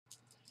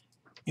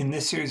In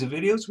this series of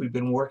videos, we've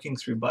been working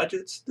through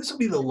budgets. This will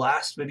be the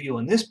last video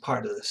in this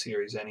part of the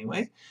series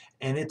anyway,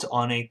 and it's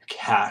on a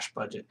cash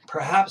budget,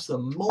 perhaps the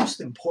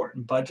most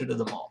important budget of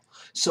them all.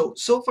 So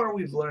far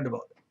we've learned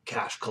about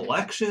cash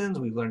collections,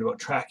 we've learned about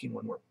tracking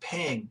when we're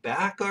paying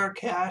back our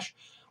cash.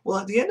 Well,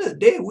 at the end of the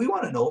day, we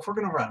want to know if we're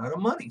going to run out of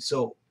money.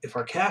 So if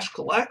our cash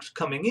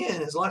coming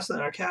in is less than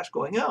our cash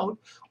going out,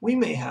 we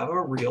may have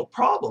a real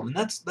problem. And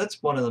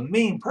that's one of the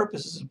main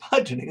purposes of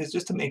budgeting, is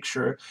just to make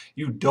sure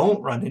you don't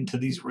run into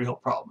these real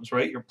problems,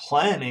 right? You're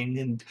planning,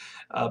 and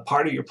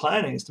part of your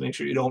planning is to make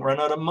sure you don't run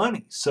out of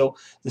money. So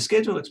the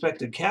scheduled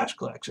expected cash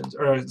collections,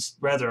 or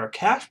rather our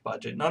cash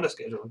budget, not a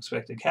scheduled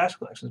expected cash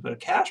collections, but a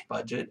cash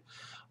budget,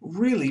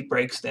 really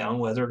breaks down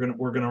whether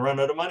we're going to run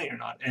out of money or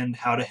not, and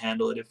how to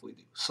handle it if we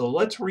do. So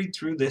let's read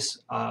through this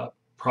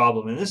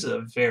problem, and this is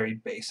a very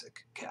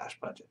basic cash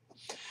budget.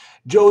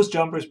 Joe's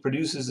Jumpers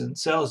produces and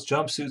sells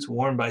jumpsuits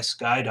worn by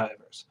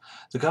skydivers.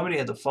 The company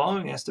had the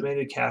following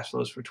estimated cash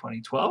flows for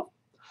 2012.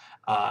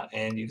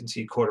 And you can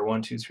see quarter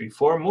 1, 2, 3,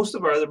 4. Most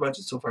of our other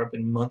budgets so far have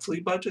been monthly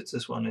budgets.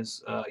 This one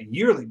is a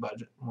yearly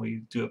budget.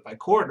 We do it by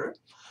quarter.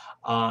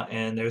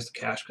 And there's the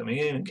cash coming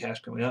in and cash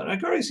coming out. And I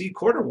can already see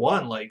quarter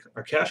 1, like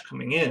our cash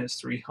coming in is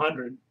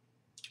 300.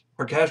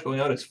 Our cash going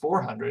out is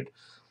 400.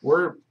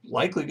 We're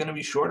likely going to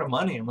be short of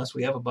money unless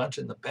we have a bunch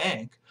in the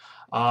bank.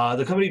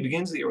 The company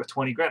begins the year with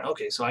 20 grand.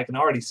 Okay, so I can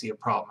already see a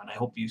problem, and I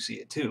hope you see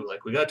it too.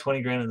 Like, we got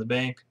 20 grand in the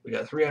bank, we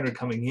got 300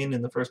 coming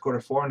in the first quarter,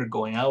 400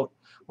 going out.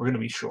 We're going to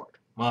be short.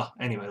 Well,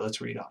 anyway,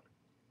 let's read on.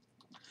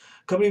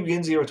 Company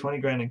begins the year with 20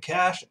 grand in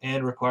cash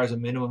and requires a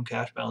minimum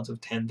cash balance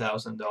of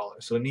 $10,000.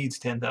 So it needs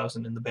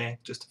 10,000 in the bank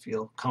just to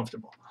feel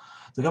comfortable.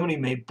 The company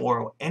may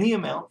borrow any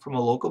amount from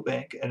a local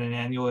bank at an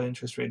annual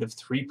interest rate of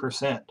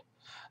 3%.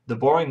 The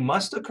borrowing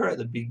must occur at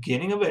the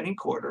beginning of any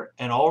quarter,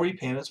 and all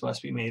repayments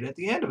must be made at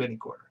the end of any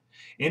quarter.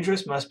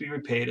 Interest must be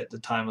repaid at the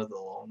time of the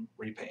loan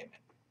repayment.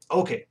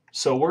 Okay,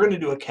 so we're going to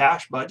do a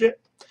cash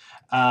budget,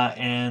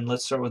 and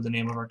let's start with the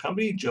name of our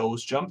company,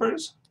 Joe's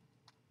Jumpers.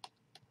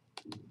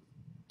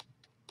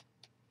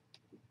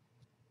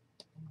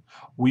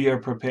 We are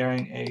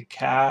preparing a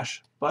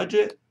cash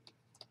budget,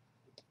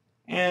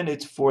 and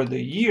it's for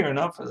the year,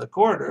 not for the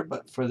quarter,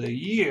 but for the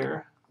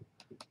year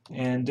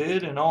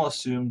ended, and I'll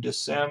assume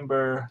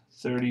December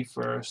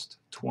 31st,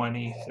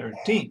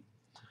 2013.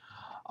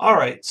 All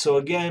right, so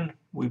again,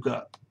 we've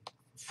got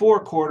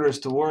 4 quarters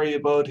to worry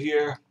about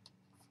here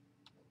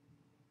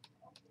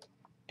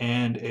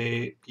and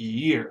a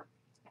year.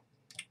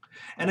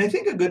 And I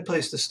think a good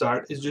place to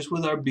start is just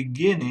with our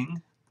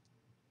beginning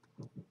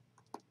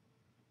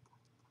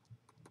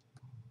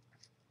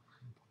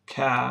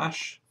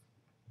cash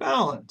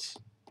balance.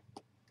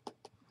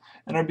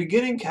 And our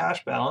beginning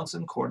cash balance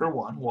in quarter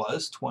 1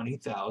 was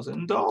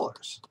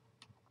 $20,000.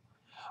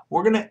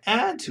 We're going to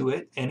add to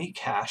it any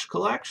cash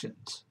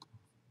collections.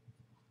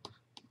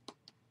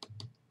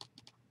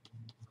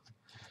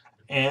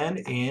 And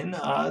in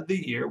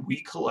the year, we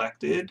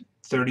collected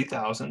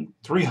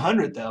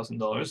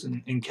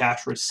 $300,000 in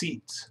cash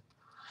receipts.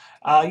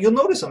 You'll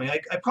notice something. I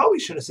probably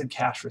should have said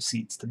cash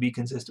receipts to be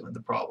consistent with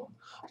the problem.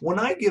 When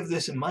I give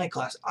this in my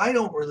class, I'm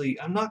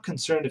not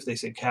concerned if they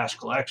say cash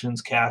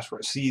collections, cash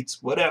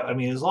receipts, whatever. I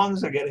mean, as long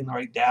as they're getting the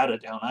right data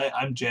down,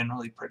 I'm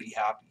generally pretty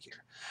happy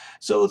here.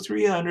 So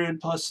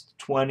 300 plus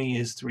 20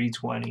 is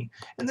 320,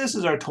 and this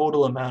is our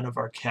total amount of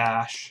our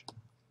cash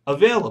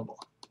available.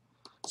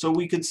 So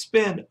we could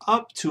spend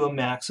up to a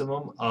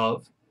maximum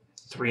of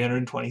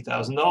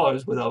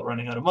 $320,000 without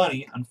running out of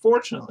money.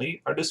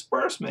 Unfortunately, our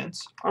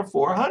disbursements are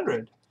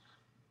 $400.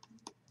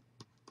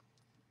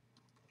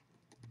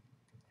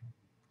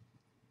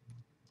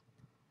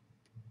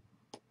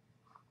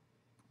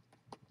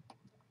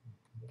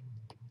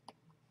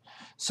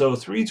 So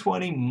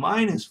 320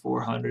 minus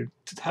 400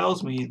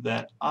 tells me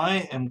that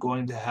I am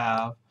going to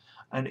have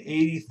an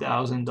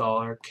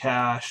 $80,000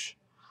 cash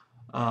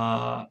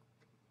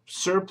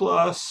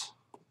surplus.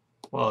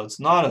 Well, it's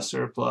not a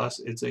surplus,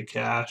 it's a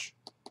cash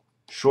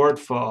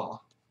shortfall,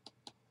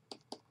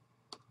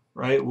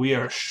 right? We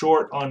are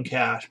short on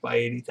cash by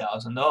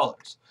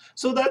 $80,000.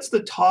 So that's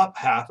the top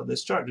half of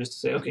this chart, just to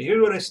say, okay,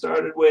 here's what I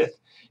started with,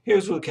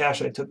 here's what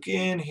cash I took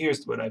in,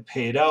 here's what I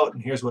paid out,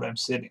 and here's what I'm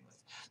sitting with.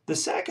 The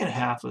second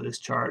half of this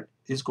chart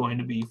is going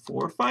to be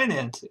for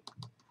financing.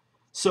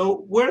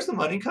 So where's the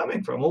money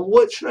coming from? Well,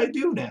 what should I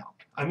do now?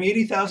 I'm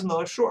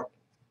 $80,000 short.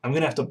 I'm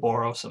going to have to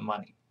borrow some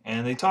money.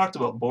 And they talked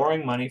about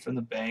borrowing money from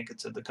the bank.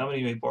 It said the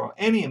company may borrow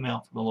any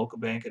amount from a local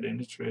bank at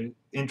an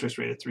interest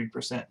rate of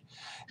 3%.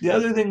 The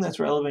other thing that's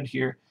relevant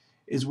here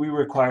is we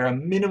require a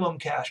minimum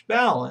cash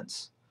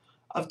balance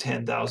of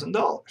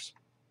 $10,000.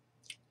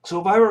 So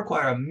if I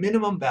require a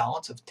minimum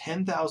balance of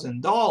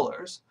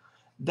 $10,000,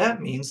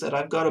 that means that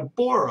I've got to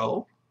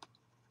borrow.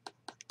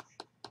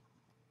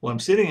 Well, I'm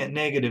sitting at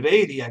negative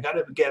 80. I got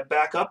to get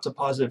back up to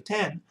positive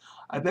 10.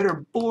 I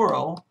better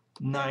borrow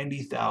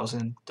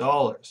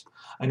 $90,000.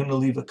 I'm going to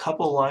leave a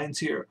couple lines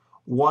here,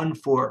 one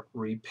for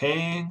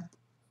repaying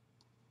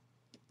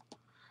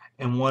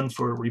and one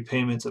for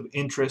repayments of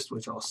interest,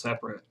 which I'll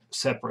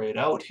separate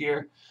out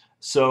here.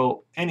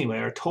 So anyway,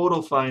 our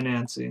total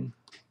financing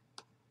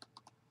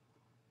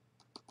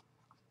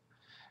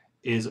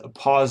is a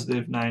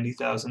positive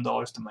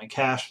 $90,000 to my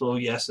cash flow.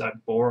 Yes,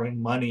 I'm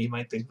borrowing money. You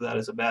might think that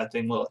is a bad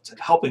thing. Well, it's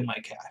helping my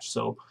cash.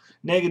 So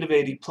negative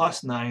 80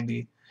 plus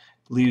 90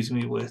 leaves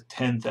me with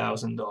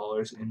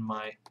 $10,000 in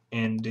my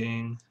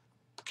ending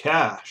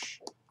cash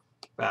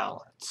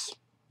balance.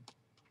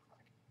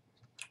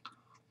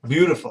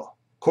 Beautiful.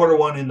 Quarter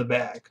one in the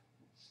bag.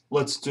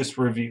 Let's just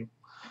review.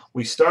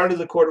 We started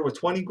the quarter with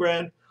 20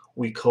 grand.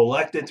 We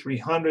collected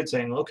 300,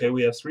 saying, okay,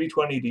 we have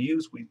 320 to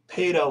use. We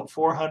paid out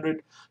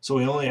 400, so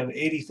we only have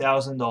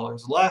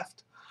 $80,000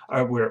 left.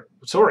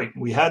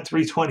 We had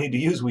 320 to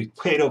use. We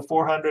paid out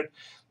 400,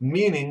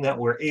 meaning that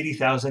we're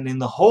 80,000 in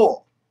the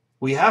hole.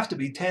 We have to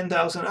be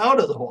 10,000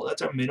 out of the hole.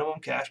 That's our minimum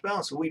cash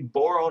balance. So we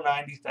borrow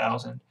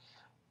 90,000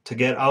 to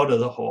get out of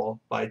the hole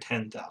by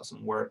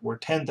 10,000. We're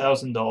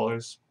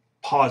 $10,000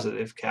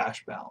 positive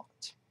cash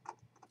balance.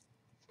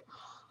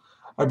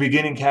 Our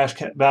beginning cash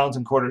balance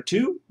in quarter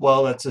two,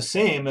 well, that's the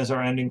same as our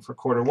ending for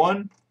quarter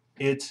one.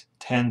 It's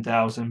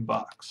 10,000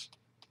 bucks.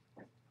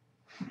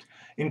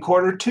 In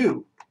quarter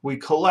two, we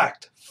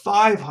collect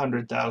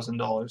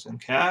 $500,000 in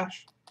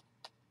cash,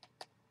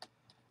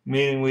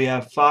 meaning we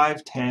have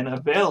 510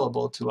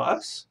 available to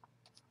us.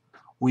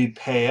 We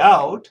pay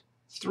out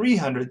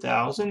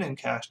 $300,000 in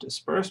cash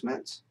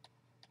disbursements,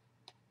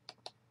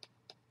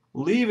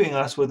 leaving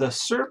us with a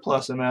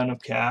surplus amount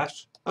of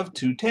cash of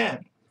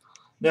 210.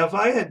 Now, if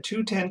I had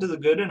 210 to the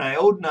good and I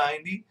owed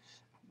 90,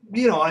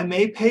 I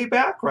may pay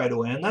back right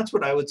away, and that's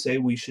what I would say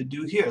we should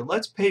do here.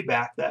 Let's pay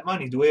back that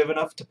money. Do we have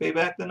enough to pay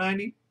back the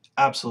 90?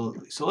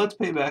 Absolutely. So let's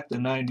pay back the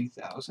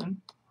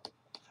 90,000.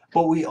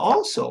 But we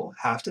also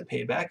have to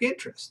pay back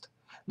interest.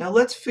 Now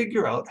let's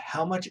figure out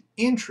how much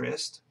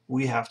interest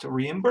we have to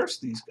reimburse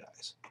these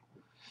guys.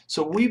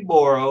 So we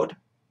borrowed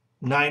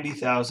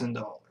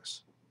 $90,000.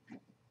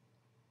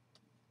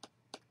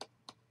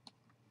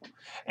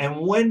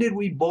 And when did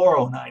we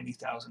borrow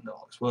 $90,000?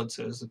 Well, it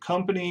says the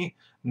company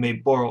may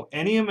borrow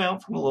any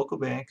amount from a local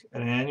bank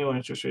at an annual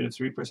interest rate of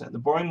 3%. The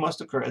borrowing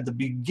must occur at the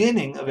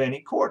beginning of any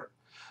quarter.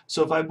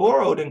 So if I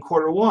borrowed in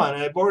quarter one,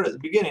 and I borrowed at the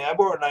beginning, I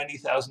borrowed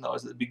 $90,000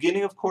 at the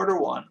beginning of quarter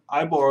one.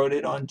 I borrowed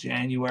it on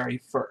January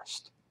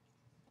 1st.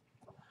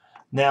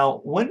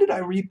 Now, when did I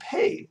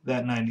repay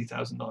that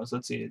 $90,000?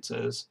 Let's see, it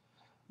says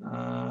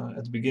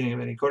at the beginning of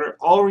any quarter,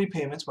 all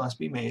repayments must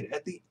be made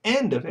at the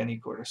end of any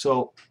quarter.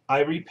 So I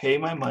repay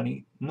my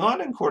money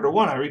not in quarter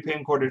one, I repay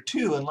in quarter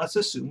two, and let's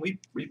assume we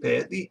repay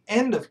at the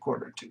end of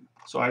quarter two.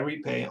 So I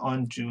repay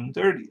on June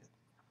 30th.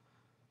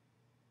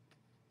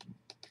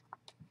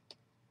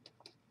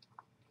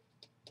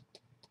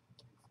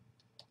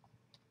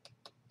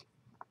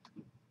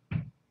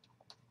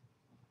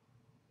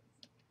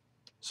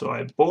 So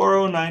I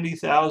borrow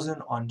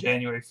 $90,000 on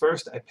January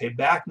 1st. I pay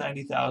back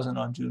 $90,000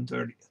 on June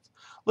 30th.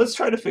 Let's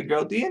try to figure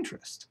out the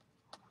interest.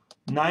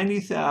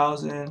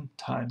 90,000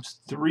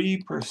 times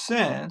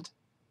 3%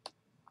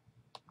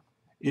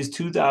 is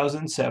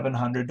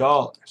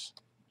 $2,700.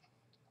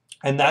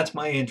 And that's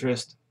my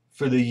interest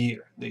for the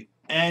year. The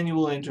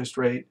annual interest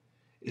rate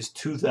is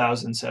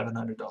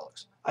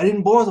 $2,700. I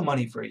didn't borrow the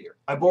money for a year.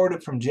 I borrowed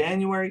it from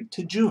January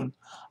to June.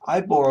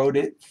 I borrowed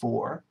it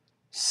for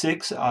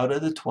 6 out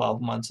of the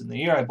 12 months in the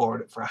year. I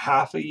borrowed it for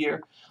half a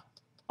year.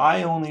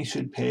 I only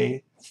should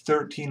pay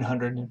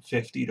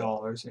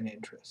 $1,350 in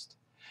interest.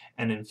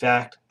 And in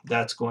fact,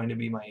 that's going to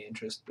be my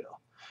interest bill.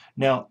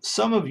 Now,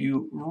 some of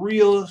you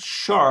real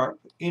sharp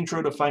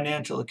intro to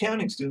financial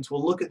accounting students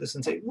will look at this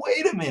and say,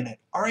 wait a minute,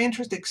 our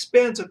interest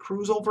expense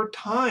accrues over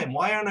time.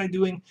 Why aren't I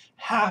doing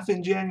half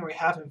in January,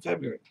 half in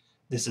February?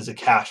 This is a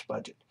cash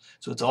budget.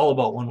 So it's all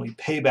about when we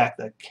pay back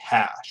the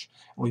cash.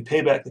 And we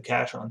pay back the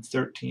cash on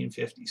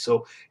 $1,350.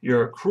 So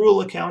your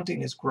accrual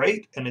accounting is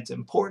great, and it's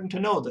important to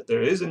know that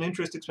there is an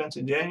interest expense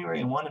in January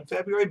and one in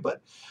February,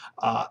 but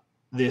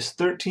this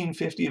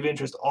 $1,350 of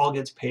interest all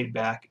gets paid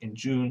back in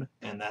June,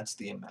 and that's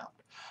the amount.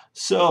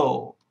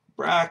 So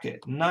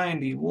bracket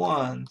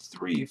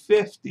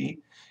 91,350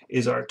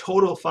 is our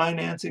total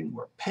financing.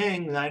 We're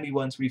paying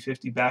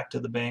 $91,350 back to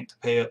the bank to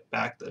pay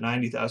back the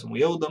 $90,000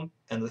 we owed them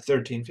and the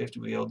 $1,350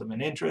 we owed them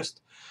in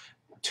interest.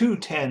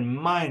 210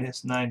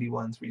 minus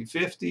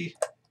 91,350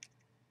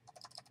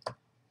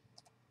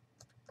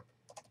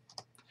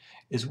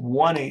 is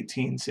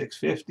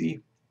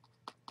 118,650,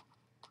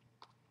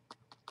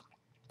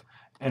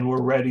 and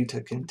we're ready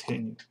to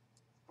continue.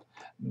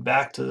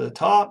 Back to the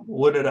top,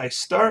 what did I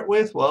start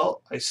with?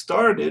 Well, I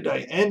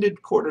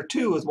ended quarter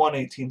two with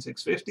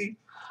 118,650.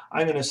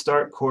 I'm going to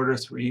start quarter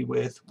three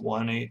with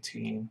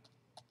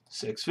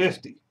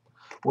 118,650.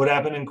 What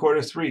happened in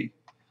quarter three?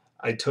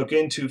 I took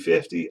in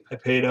 250, I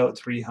paid out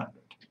 300.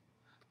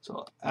 So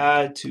I'll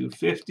add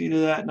 250 to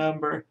that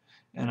number,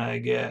 and I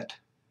get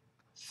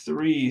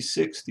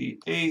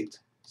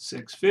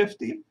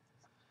 368,650.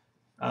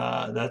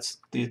 That's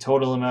the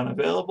total amount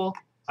available.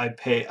 I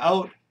pay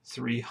out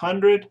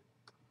 300.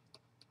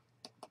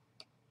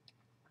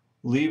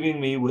 Leaving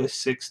me with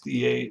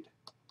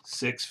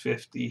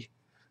 68,650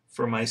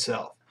 for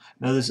myself.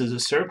 Now this is a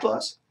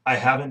surplus. I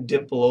haven't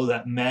dipped below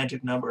that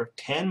magic number of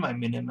 10, my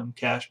minimum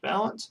cash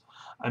balance.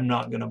 I'm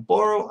not going to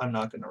borrow. I'm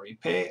not going to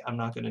repay. I'm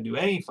not going to do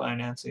any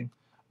financing.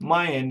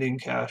 My ending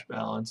cash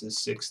balance is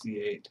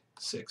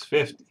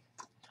 $68,650.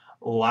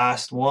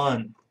 Last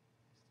one.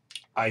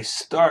 I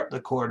start the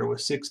quarter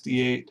with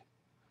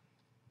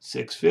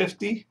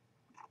 $68,650.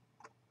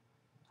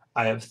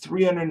 I have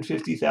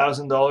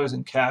 $350,000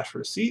 in cash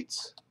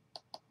receipts,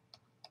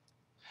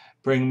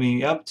 bring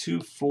me up to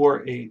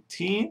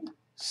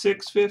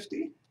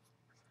 $418,650.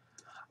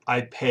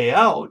 I pay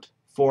out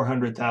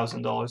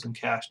 $400,000 in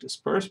cash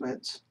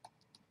disbursements,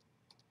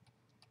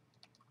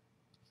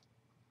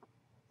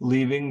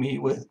 leaving me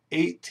with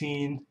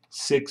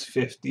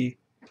 $18,650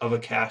 of a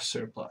cash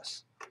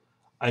surplus.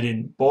 I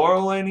didn't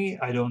borrow any.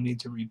 I don't need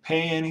to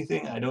repay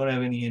anything. I don't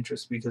have any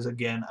interest because,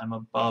 again, I'm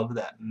above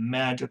that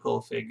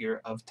magical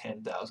figure of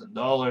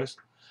 $10,000.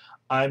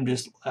 I'm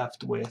just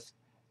left with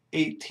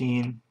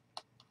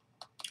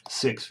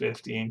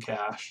 $18,650 in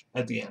cash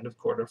at the end of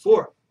quarter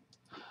four.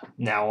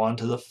 Now on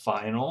to the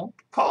final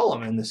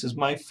column, and this is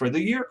my for the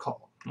year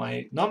column.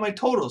 Not my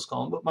totals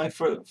column, but my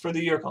for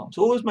the year column.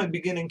 So what was my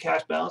beginning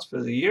cash balance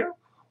for the year?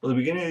 Well, the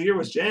beginning of the year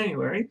was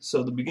January,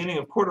 so the beginning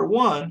of quarter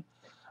one,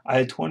 I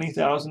had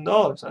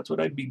 $20,000. That's what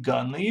I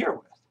began the year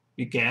with.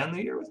 Began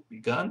the year with?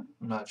 Begun?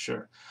 I'm not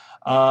sure.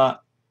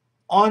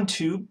 On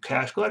to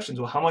cash collections.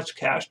 Well, how much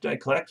cash did I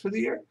collect for the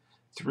year?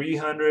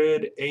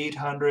 300,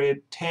 800,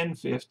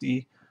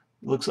 1050.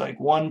 Looks like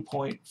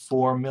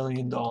 $1.4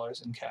 million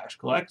in cash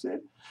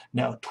collected.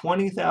 Now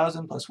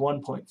 20,000 plus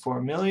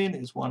 1.4 million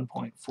is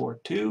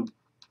 1.42.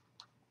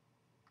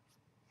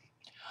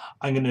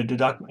 I'm going to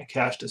deduct my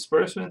cash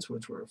disbursements,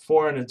 which were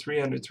 400,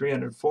 300,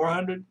 300,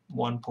 400,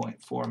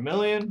 1.4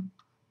 million,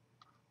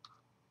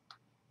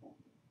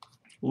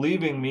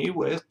 leaving me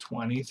with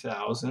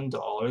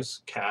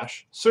 $20,000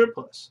 cash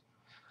surplus.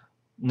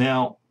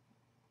 Now,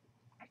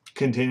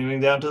 continuing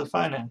down to the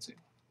financing.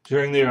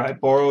 During the year, I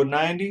borrowed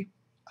 90.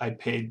 I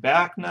paid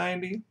back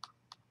 90.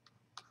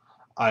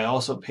 I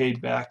also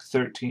paid back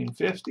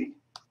 $1,350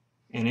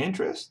 in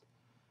interest.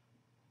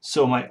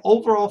 So my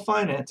overall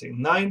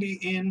financing, 90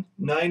 in,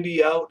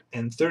 90 out,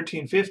 and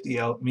 $1,350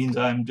 out, means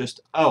I'm just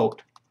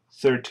out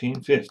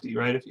 $1,350,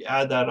 right? If you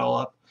add that all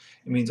up,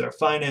 it means our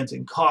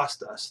financing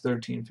cost us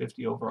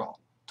 $1,350 overall.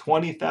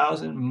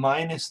 20,000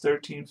 minus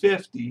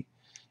 $1,350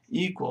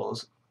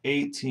 equals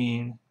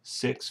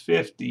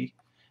 $18,650.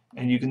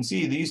 And you can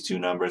see these two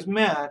numbers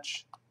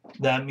match.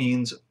 That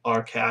means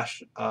our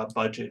cash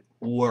budget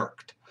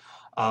worked.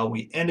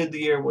 We ended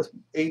the year with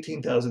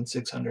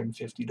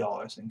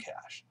 $18,650 in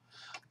cash.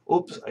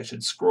 Oops, I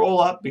should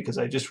scroll up because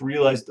I just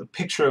realized the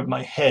picture of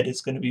my head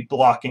is going to be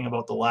blocking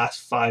about the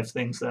last 5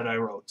 things that I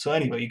wrote. So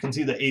anyway, you can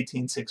see the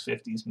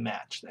 18,650s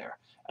match there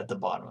at the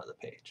bottom of the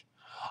page.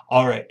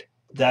 All right,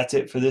 that's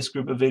it for this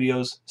group of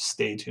videos.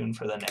 Stay tuned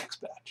for the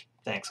next batch.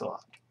 Thanks a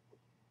lot.